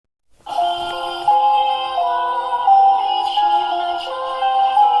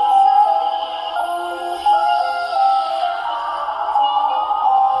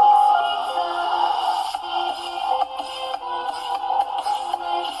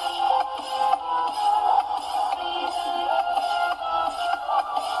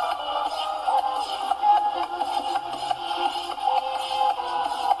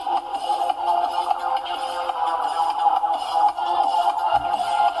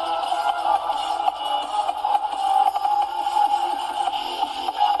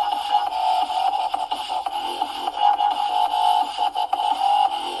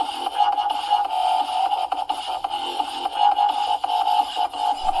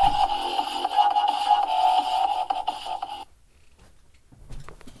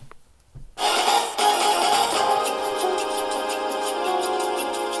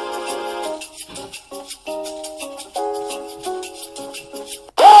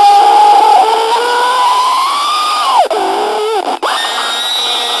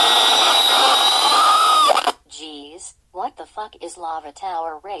Lava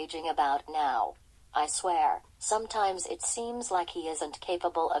Tower raging about now? I swear, sometimes it seems like he isn't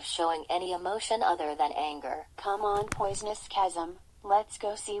capable of showing any emotion other than anger. Come on, Poisonous Chasm. Let's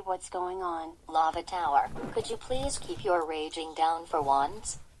go see what's going on. Lava Tower, could you please keep your raging down for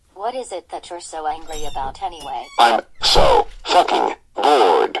once? What is it that you're so angry about anyway? I'm so fucking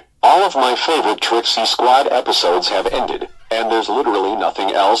bored. All of my favorite Trixie Squad episodes have ended, and there's literally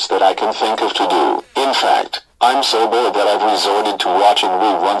nothing else that I can think of to do. In fact, I'm so bored that I've resorted to watching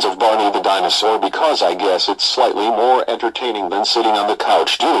reruns of Barney the Dinosaur because I guess it's slightly more entertaining than sitting on the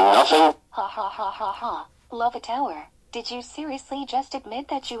couch doing nothing. Ha ha ha ha ha. Lava Tower, did you seriously just admit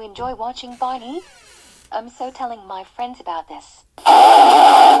that you enjoy watching Barney? I'm so telling my friends about this.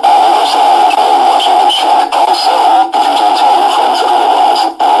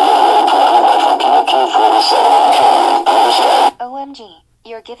 OMG,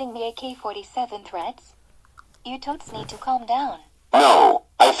 you're giving me AK-47 threats? You totes need to calm down. No,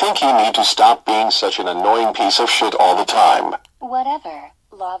 I think you need to stop being such an annoying piece of shit all the time. Whatever.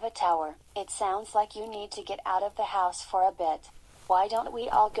 Lava Tower, it sounds like you need to get out of the house for a bit. Why don't we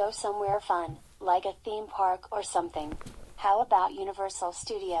all go somewhere fun, like a theme park or something? How about Universal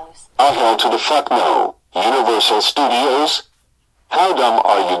Studios? Oh hell to the fuck no. Universal Studios? How dumb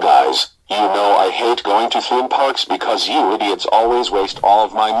are you guys? You know I hate going to theme parks because you idiots always waste all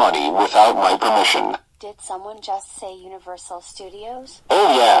of my money without my permission. Did someone just say Universal Studios?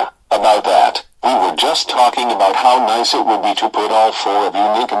 Oh yeah, about that. We were just talking about how nice it would be to put all four of you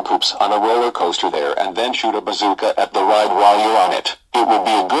nincompoops on a roller coaster there and then shoot a bazooka at the ride while you're on it. It would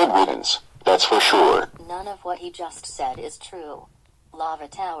be a good riddance, that's for sure. None of what he just said is true. Lava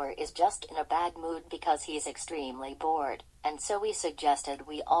Tower is just in a bad mood because he's extremely bored, and so we suggested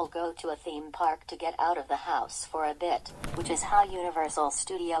we all go to a theme park to get out of the house for a bit, which is how Universal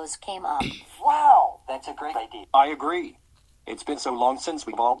Studios came up. Wow, that's a great idea. I agree. It's been so long since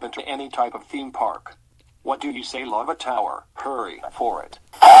we've all been to any type of theme park. What do you say, Lava Tower? Hurry for it.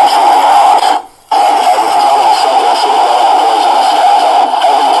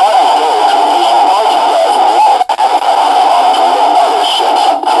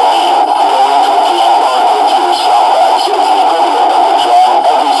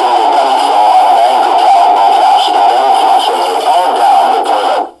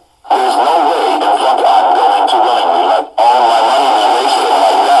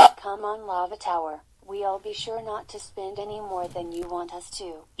 Be sure not to spend any more than you want us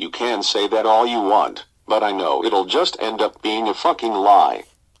to. You can say that all you want, but I know it'll just end up being a fucking lie.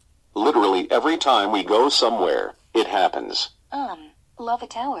 Literally every time we go somewhere, it happens. Lava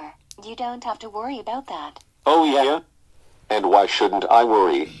Tower, you don't have to worry about that. Oh yeah? And why shouldn't I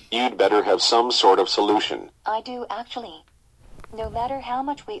worry? You'd better have some sort of solution. I do actually. No matter how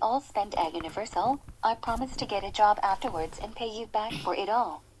much we all spend at Universal, I promise to get a job afterwards and pay you back for it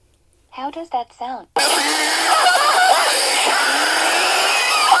all. How does that sound?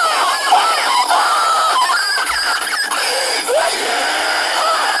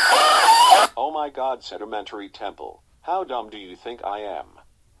 Oh my god, Sedimentary Temple. How dumb do you think I am?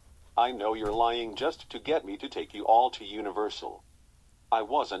 I know you're lying just to get me to take you all to Universal. I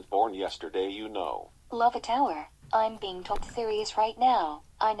wasn't born yesterday, you know. Lava Tower, I'm being told serious right now.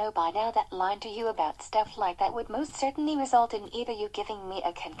 I know by now that lying to you about stuff like that would most certainly result in either you giving me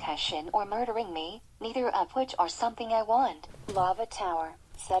a concussion or murdering me, neither of which are something I want. Lava Tower,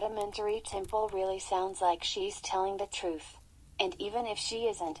 Sedimentary Temple really sounds like she's telling the truth. And even if she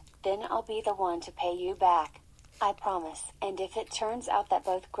isn't, then I'll be the one to pay you back. I promise. And if it turns out that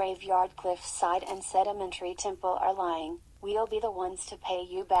both Graveyard Cliffside and Sedimentary Temple are lying, we'll be the ones to pay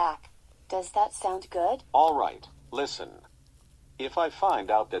you back. Does that sound good? Alright, listen. If I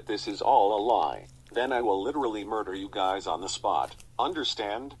find out that this is all a lie, then I will literally murder you guys on the spot.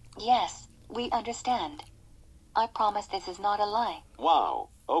 Understand? Yes, we understand. I promise this is not a lie. Wow,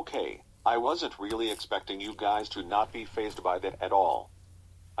 okay. I wasn't really expecting you guys to not be fazed by that at all.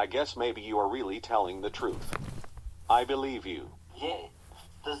 I guess maybe you are really telling the truth. I believe you. Yeah.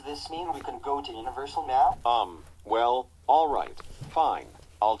 Does this mean we can go to Universal now? Well, alright, fine.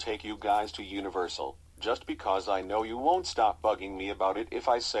 I'll take you guys to Universal. Just because I know you won't stop bugging me about it if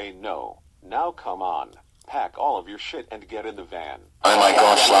I say no. Now come on. Pack all of your shit and get in the van. Oh my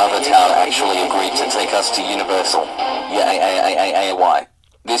gosh, Lava Tower actually agreed to take us to Universal. Why?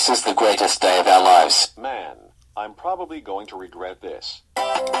 This is the greatest day of our lives. Man, I'm probably going to regret this. OMG,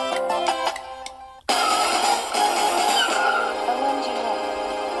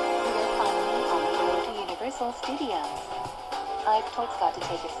 we're finally on the road to Universal Studios. I've totally got to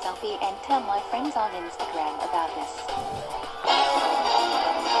take a selfie and tell my friends on Instagram about this.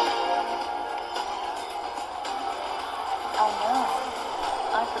 Oh no.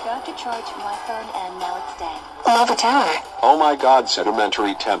 to charge my phone and now it's dead. Lava Tower. Oh my god,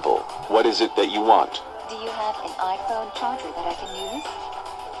 Sedimentary Temple. What is it that you want? Do you have an iPhone charger that I can use?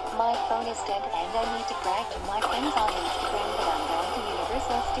 My phone is dead and I need to brag to my friends on Instagram that I'm going to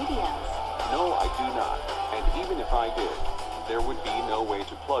Universal Studios. No, I do not. And even if I did, there would be no way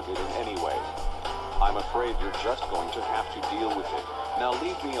to plug it in any way. I'm afraid you're just going to have to deal with it. Now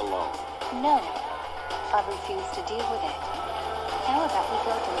leave me alone. No, I refuse to deal with it. How about we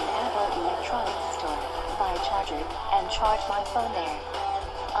go to an Apple electronics store, buy a charger, and charge my phone there?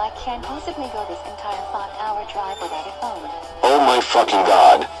 I can't possibly go this entire 5-hour drive without a phone. Oh my fucking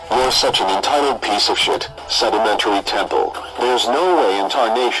god. You're such an entitled piece of shit, Sedimentary Temple. There's no way in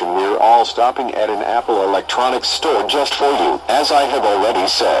tarnation we're all stopping at an Apple electronics store just for you. As I have already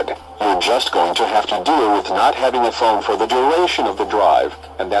said, you're just going to have to deal with not having a phone for the duration of the drive,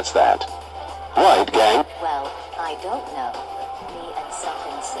 and that's that. Right, gang? Well, I don't know. Me and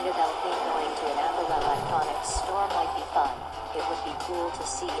something Citadel think going to an Apple electronics store might be fun. It would be cool to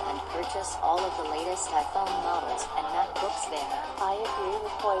see and purchase all of the latest iPhone models and MacBooks there. I agree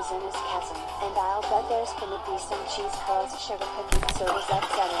with Poisonous Chasm, and I'll bet there's gonna be some cheese curls, sugar cookies, sodas,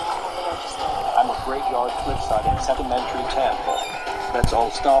 etc. at the register. I'm a graveyard cliffside in Sedimentary Temple. Let's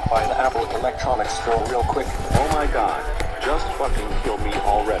all stop by the Apple electronics store real quick. Oh my god. Just fucking kill me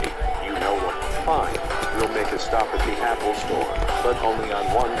already. You know what? Fine. We'll make a stop at the Apple store, but only on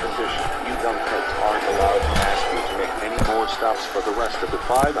one condition. You dumbheads aren't allowed to ask me to make any more stops for the rest of the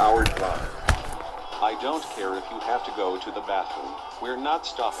 5-hour drive. I don't care if you have to go to the bathroom. We're not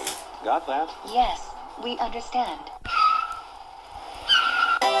stopping. Got that? Yes, we understand.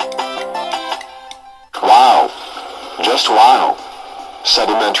 Wow. Just wow.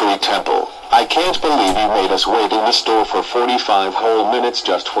 Sedimentary Temple. I can't believe you made us wait in the store for 45 whole minutes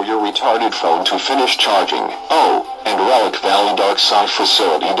just for your retarded phone to finish charging. Oh, and Relic Valley Darkside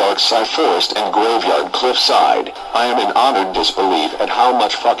Facility, Darkside Forest, and Graveyard Cliffside. I am in honored disbelief at how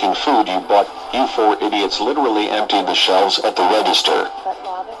much fucking food you bought. You 4 idiots literally emptied the shelves at the register. But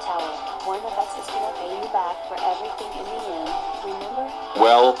Lava Tower, one of us is gonna pay you back for everything in the end, remember?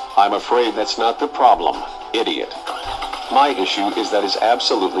 Well, I'm afraid that's not the problem, idiot. My issue is that it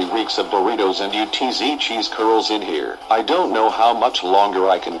absolutely reeks of Doritos and UTZ cheese curls in here. I don't know how much longer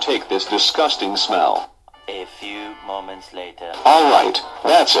I can take this disgusting smell. A few moments later. Alright,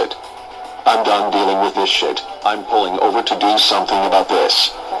 that's it. I'm done dealing with this shit. I'm pulling over to do something about this.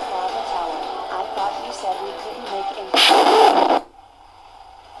 But Lava Tower, I thought you said we couldn't make any...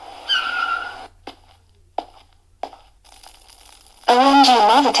 OMG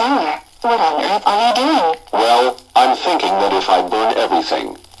Lava Tower. What on earth are you doing? Well, I'm thinking that if I burn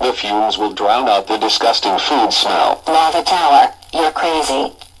everything, the fumes will drown out the disgusting food smell. Lava Tower, you're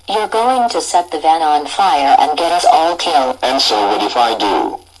crazy. You're going to set the van on fire and get us all killed. And so what if I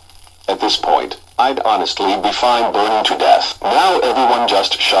do? At this point, I'd honestly be fine burning to death. Now everyone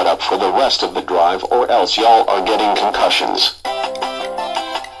just shut up for the rest of the drive or else y'all are getting concussions.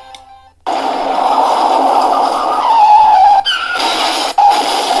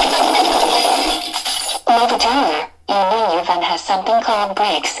 Lava Tower, you know your van has something called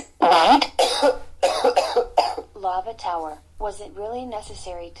brakes, right? Lava Tower, was it really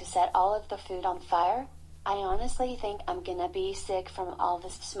necessary to set all of the food on fire? I honestly think I'm gonna be sick from all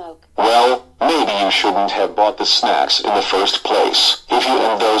this smoke. Well, maybe you shouldn't have bought the snacks in the first place. If you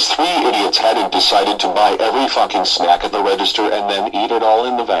and those 3 idiots hadn't decided to buy every fucking snack at the register and then eat it all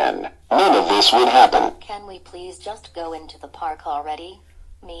in the van, none of this would happen. Can we please just go into the park already?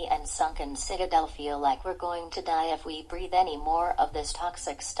 Me and Sunken Citadel feel like we're going to die if we breathe any more of this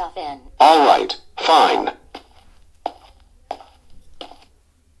toxic stuff in. Alright, fine.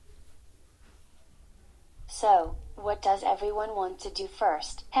 So, what does everyone want to do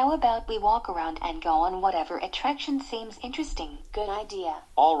first? How about we walk around and go on whatever attraction seems interesting? Good idea.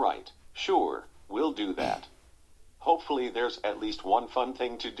 Alright, sure, we'll do that. Hopefully there's at least one fun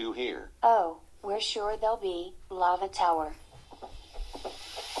thing to do here. Oh, we're sure there'll be. Lava Tower.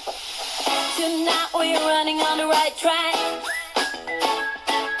 Tonight we're running on the right track.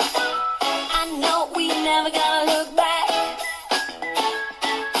 I know we never gonna look back.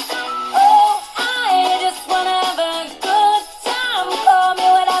 Oh, I just wanna have a good time. Call me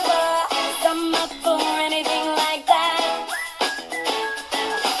whatever. I'm up for anything like that.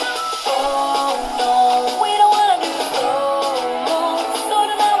 Oh no, we don't wanna do slow. So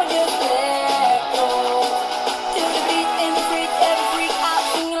tonight we just let go. To the beat in the street, every freak out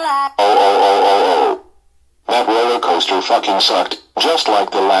singing like. Oh. That roller coaster fucking sucked, just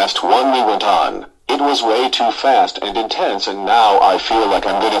like the last one we went on. It was way too fast and intense, and now I feel like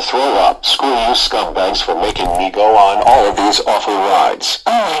I'm gonna throw up. Screw you scumbags for making me go on all of these awful rides.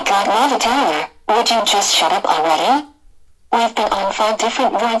 Oh my god, Lava Tower, would you just shut up already? We've been on 5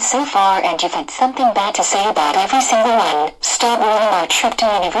 different rides so far and you've had something bad to say about every single one. Stop ruining our trip to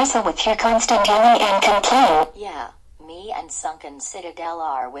Universal with your constant yelling and complaint. Yeah, me and Sunken Citadel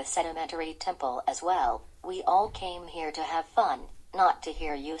are with Sedimentary Temple as well. We all came here to have fun, not to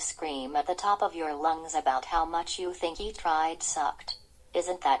hear you scream at the top of your lungs about how much you think each ride sucked.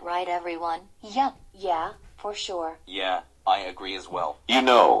 Isn't that right, everyone? Yup. Yeah, for sure. Yeah, I agree as well. You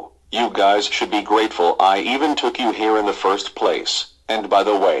know, you guys should be grateful I even took you here in the first place. And by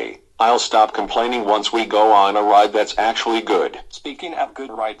the way, I'll stop complaining once we go on a ride that's actually good. Speaking of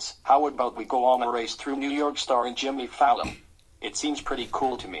good rides, how about we go on a race through New York starring Jimmy Fallon? It seems pretty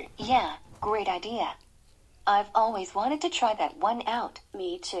cool to me. Yeah, great idea. I've always wanted to try that one out.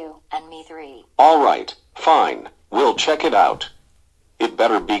 Me too. And me 3. Alright, fine, we'll check it out. It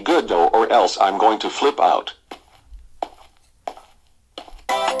better be good though, or else I'm going to flip out.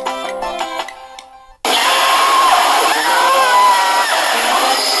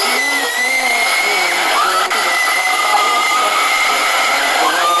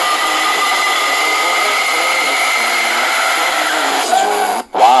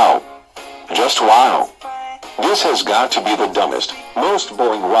 Wow. Just wow. This has got to be the dumbest, most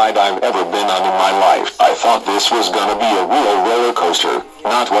boring ride I've ever been on in my life. I thought this was gonna be a real roller coaster,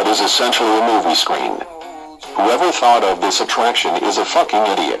 not what is essentially a movie screen. Whoever thought of this attraction is a fucking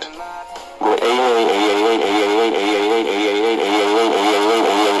idiot.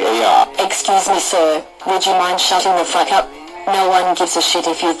 Excuse me, sir. Would you mind shutting the fuck up? No one gives a shit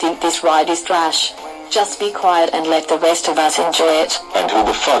if you think this ride is trash. Just be quiet and let the rest of us enjoy it. And who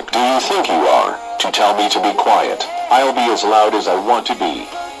the fuck do you think you are, to tell me to be quiet? I'll be as loud as I want to be.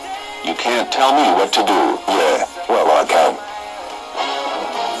 You can't tell me what to do. Yeah, well I can.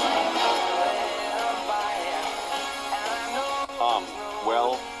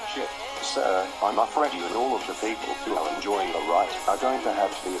 Well, shit. Sir, I'm afraid you and all of the people who are enjoying the ride are going to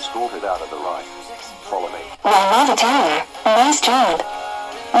have to be escorted out of the ride. Follow me. Well, Lava Tower, nice job.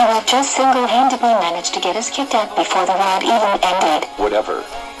 You have just single-handedly managed to get us kicked out before the ride even ended. Whatever.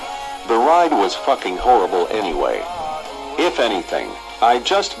 The ride was fucking horrible anyway. If anything, I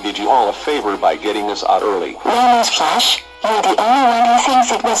just did you all a favor by getting us out early. No newsflash, you're the only one who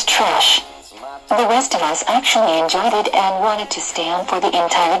thinks it was trash. The rest of us actually enjoyed it and wanted to stay on for the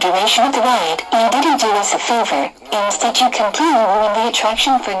entire duration of the ride. You didn't do us a favor. Instead, you completely ruined the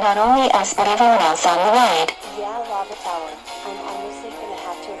attraction for not only us but everyone else on the ride. Yeah, Lava Tower. I'm honestly gonna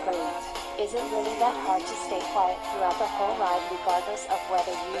have to agree. Is it really that hard to stay quiet throughout the whole ride regardless of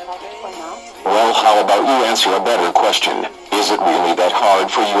whether you like it or not? Well, how about you answer a better question? Is it really that hard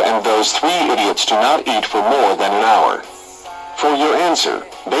for you and those 3 idiots to not eat for more than an hour? For your answer,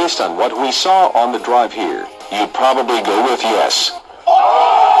 based on what we saw on the drive here, you'd probably go with yes.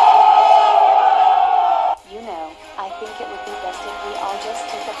 You know, I think it would be best if we all just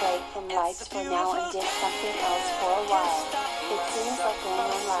take a break from rides for now and did something else for a while. It seems like going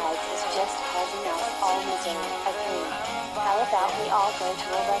on rides is just causing us all misery. Agree. How about we all go to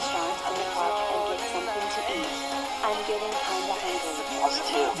a restaurant in the park and get something to eat? I'm getting kinda hungry. Us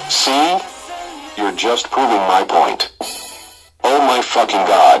too. See? You're just proving my point. Oh my fucking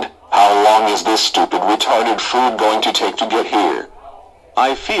god, how long is this stupid retarded food going to take to get here?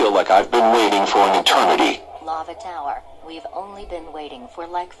 I feel like I've been waiting for an eternity. Lava Tower, we've only been waiting for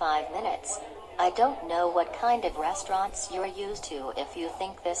like 5 minutes. I don't know what kind of restaurants you're used to if you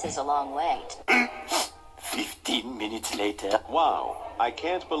think this is a long wait. 15 minutes later. Wow, I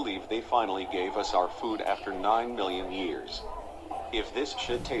can't believe they finally gave us our food after 9 million years. If this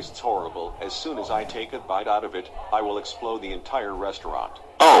shit tastes horrible, as soon as I take a bite out of it, I will explode the entire restaurant.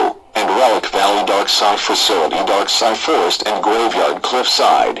 Oh, and Relic Valley Darkside Facility, Darkside Forest, and Graveyard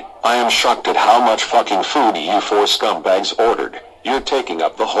Cliffside. I am shocked at how much fucking food you 4 scumbags ordered. You're taking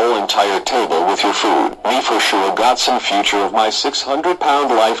up the whole entire table with your food. Me for sure got some future of my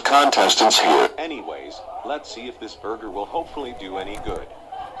 600-pound life contestants here. Anyways, let's see if this burger will hopefully do any good.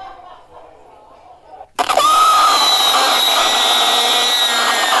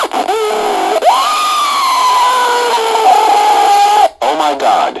 Oh my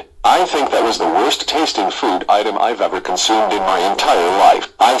god, I think that was the worst tasting food item I've ever consumed in my entire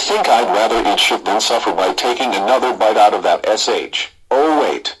life. I think I'd rather eat shit than suffer by taking another bite out of that SH. Oh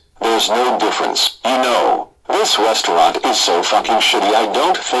wait, there's no difference. You know, this restaurant is so fucking shitty I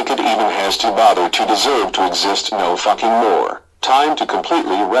don't think it even has to bother to deserve to exist no fucking more. Time to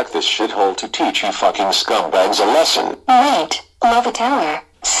completely wreck this shithole to teach you fucking scumbags a lesson. Wait, Lava Tower,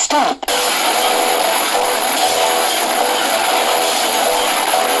 stop.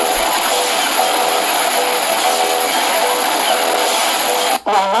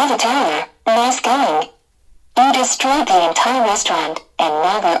 Well, Lava Tower, nice going. You destroyed the entire restaurant, and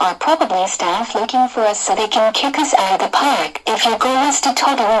now there are probably staff looking for us so they can kick us out of the park. If your goal is to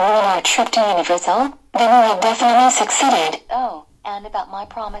totally ruin our trip to Universal, then we have definitely succeeded. Oh, and about my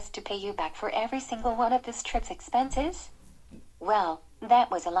promise to pay you back for every single one of this trip's expenses? Well,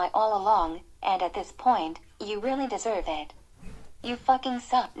 that was a lie all along, and at this point, you really deserve it. You fucking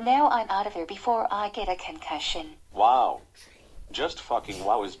suck. Now I'm out of here before I get a concussion. Wow. Just fucking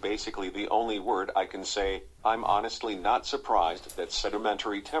wow is basically the only word I can say. I'm honestly not surprised that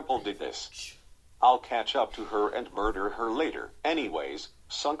Sedimentary Temple did this. I'll catch up to her and murder her later. Anyways,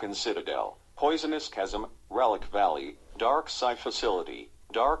 Sunken Citadel, Poisonous Chasm, Relic Valley, Dark Side Facility,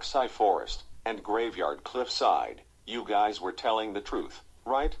 Dark Side Forest, and Graveyard Cliffside. You guys were telling the truth,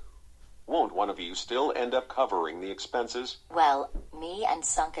 right? Won't one of you still end up covering the expenses? Well, me and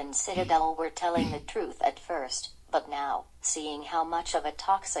Sunken Citadel were telling the truth at first, but now, seeing how much of a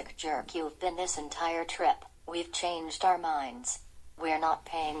toxic jerk you've been this entire trip, we've changed our minds. We're not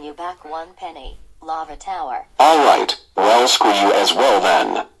paying you back 1 penny, Lava Tower. Alright, well screw you as well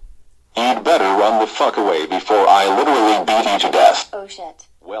then. You'd better run the fuck away before I literally beat you to death. Oh shit.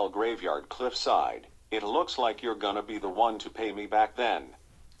 Well, Graveyard Cliffside, it looks like you're gonna be the one to pay me back then.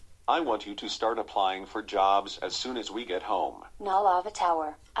 I want you to start applying for jobs as soon as we get home. Now Lava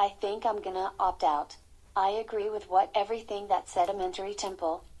Tower, I think I'm gonna opt out. I agree with everything that Sedimentary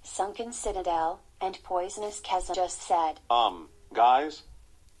Temple, Sunken Citadel, and Poisonous Chasm just said. Guys?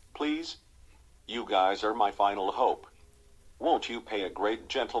 Please? You guys are my final hope. Won't you pay a great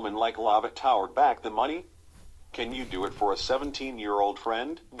gentleman like Lava Tower back the money? Can you do it for a 17-year-old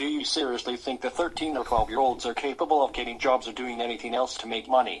friend? Do you seriously think the 13 or 12-year-olds are capable of getting jobs or doing anything else to make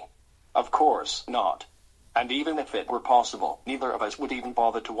money? Of course not. And even if it were possible, neither of us would even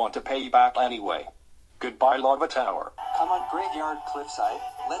bother to want to pay you back anyway. Goodbye, Lava Tower. Come on, Graveyard Cliffside.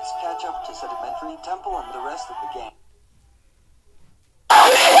 Let's catch up to Sedimentary Temple and the rest of the game.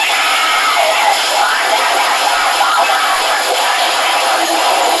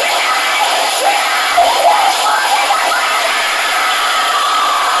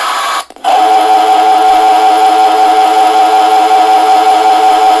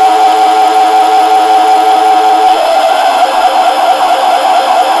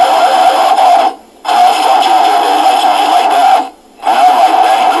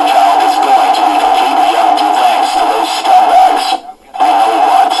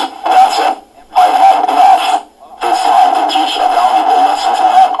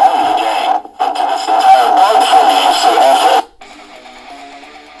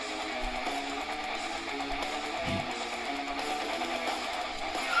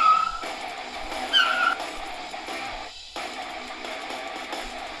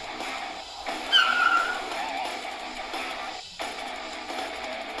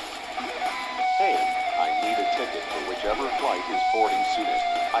 Hey, I need a ticket for whichever flight is boarding soonest.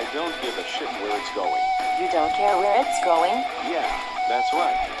 I don't give a shit where it's going. You don't care where it's going? Yeah, that's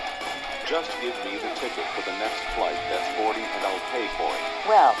right. Just give me the ticket for the next flight that's boarding and I'll pay for it.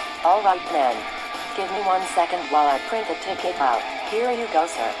 Well, alright then. Give me 1 second while I print the ticket out. Here you go,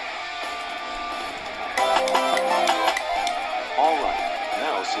 sir. Alright,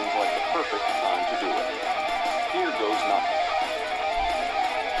 now seems like the perfect time to do it. Here goes nothing.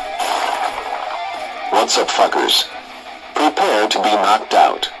 What's up, fuckers? Prepare to be knocked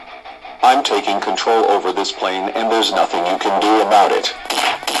out. I'm taking control over this plane and there's nothing you can do about it.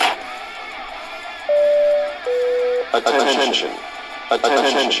 Attention.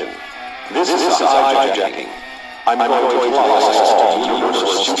 Attention. This is hijacking. I'm going to fly us to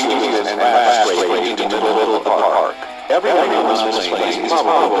Universal Studios and fast rate into the middle of the park. Everyone on this plane is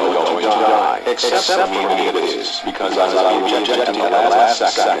probably going to die. Except me, it is, because I was ejected at the last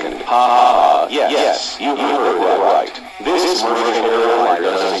second. Ha ha ha. Yes, you heard that right. This commercial airliner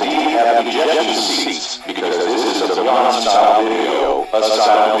does indeed have ejection seats, because this is a non-style video. A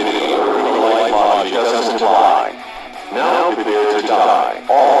style video where real-life logic doesn't apply. Now prepare to die,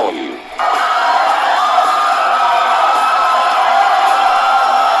 all of you.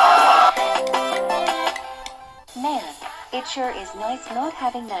 Man, it sure is nice not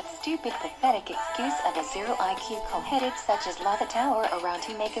having that stupid pathetic excuse of a zero IQ co-headed such as Lava Tower around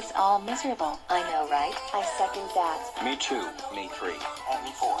to make us all miserable. I know, right? I second that. Me too. Me 3. And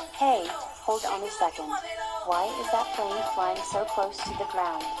me 4. Hey, hold on a second. Why is that plane flying so close to the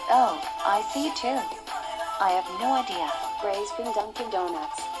ground? Oh, I see too. I have no idea. Gray's been Dunkin'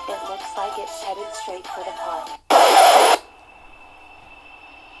 Donuts. It looks like it's headed straight for the park.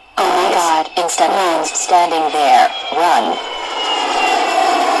 Oh my god, instant means standing there. Run.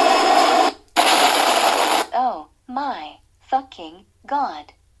 Oh, my fucking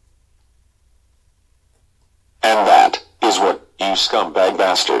God. And that is what you scumbag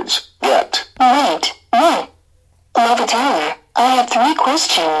bastards get. Wait, what? Lava Tower, I have 3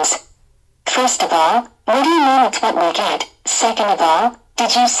 questions. First of all, what do you mean it's what we get? Second of all,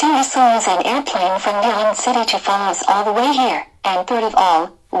 did you seriously use an airplane from Neon City to follow us all the way here? And third of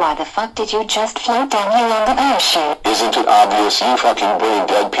all, why the fuck did you just float down here on the parachute? Isn't it obvious, you fucking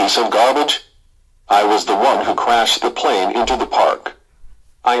brain-dead piece of garbage? I was the one who crashed the plane into the park.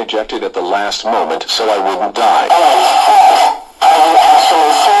 I ejected at the last moment so I wouldn't die. Are you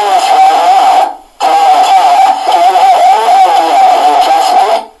actually serious right now?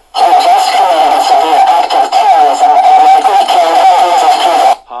 You just committed a severe act of terrorism and likely killed hundreds of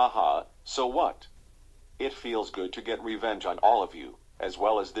people. Haha, so what? It feels good to get revenge on all of you, as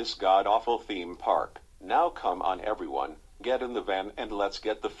well as this god-awful theme park. Now come on everyone, get in the van and let's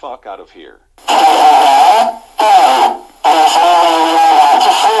get the fuck out of here. There's no way we are allowed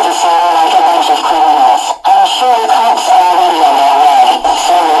to free the city like a bunch of criminals. I'm sure the cops are already on their way,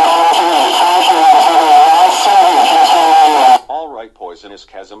 so we're going to wait right here until they arrive so we can kill anyone. Alright, Poisonous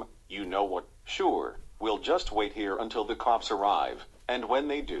Chasm, you know what? Sure, we'll just wait here until the cops arrive, and when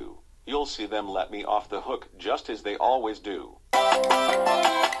they do, you'll see them let me off the hook just as they always do.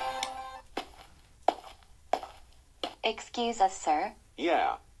 Excuse us, sir.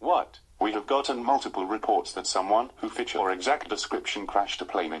 Yeah, what? We have gotten multiple reports that someone who fit your exact description crashed a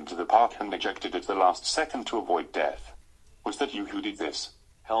plane into the park and ejected at the last second to avoid death. Was that you who did this?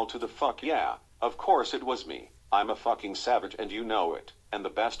 Hell to the fuck yeah, of course it was me. I'm a fucking savage and you know it. And the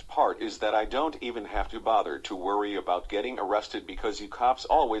best part is that I don't even have to bother to worry about getting arrested because you cops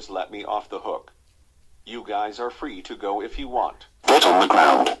always let me off the hook. You guys are free to go if you want. Get on the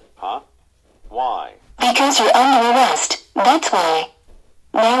ground. Huh? Why? Because you're under arrest, that's why.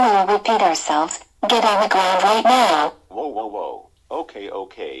 Now we'll repeat ourselves. Get on the ground right now. Whoa, whoa, whoa.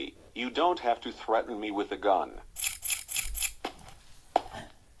 Okay. You don't have to threaten me with a gun.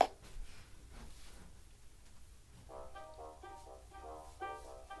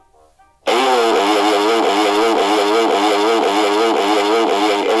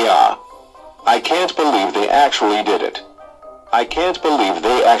 I can't believe they actually did it. I can't believe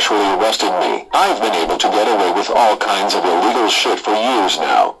they actually arrested me. I've been able to get away with all kinds of illegal shit for years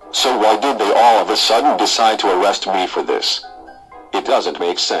now. So why did they all of a sudden decide to arrest me for this? It doesn't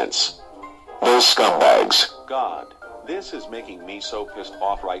make sense. Those scumbags. God, this is making me so pissed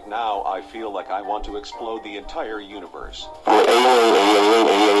off right now I feel like I want to explode the entire universe.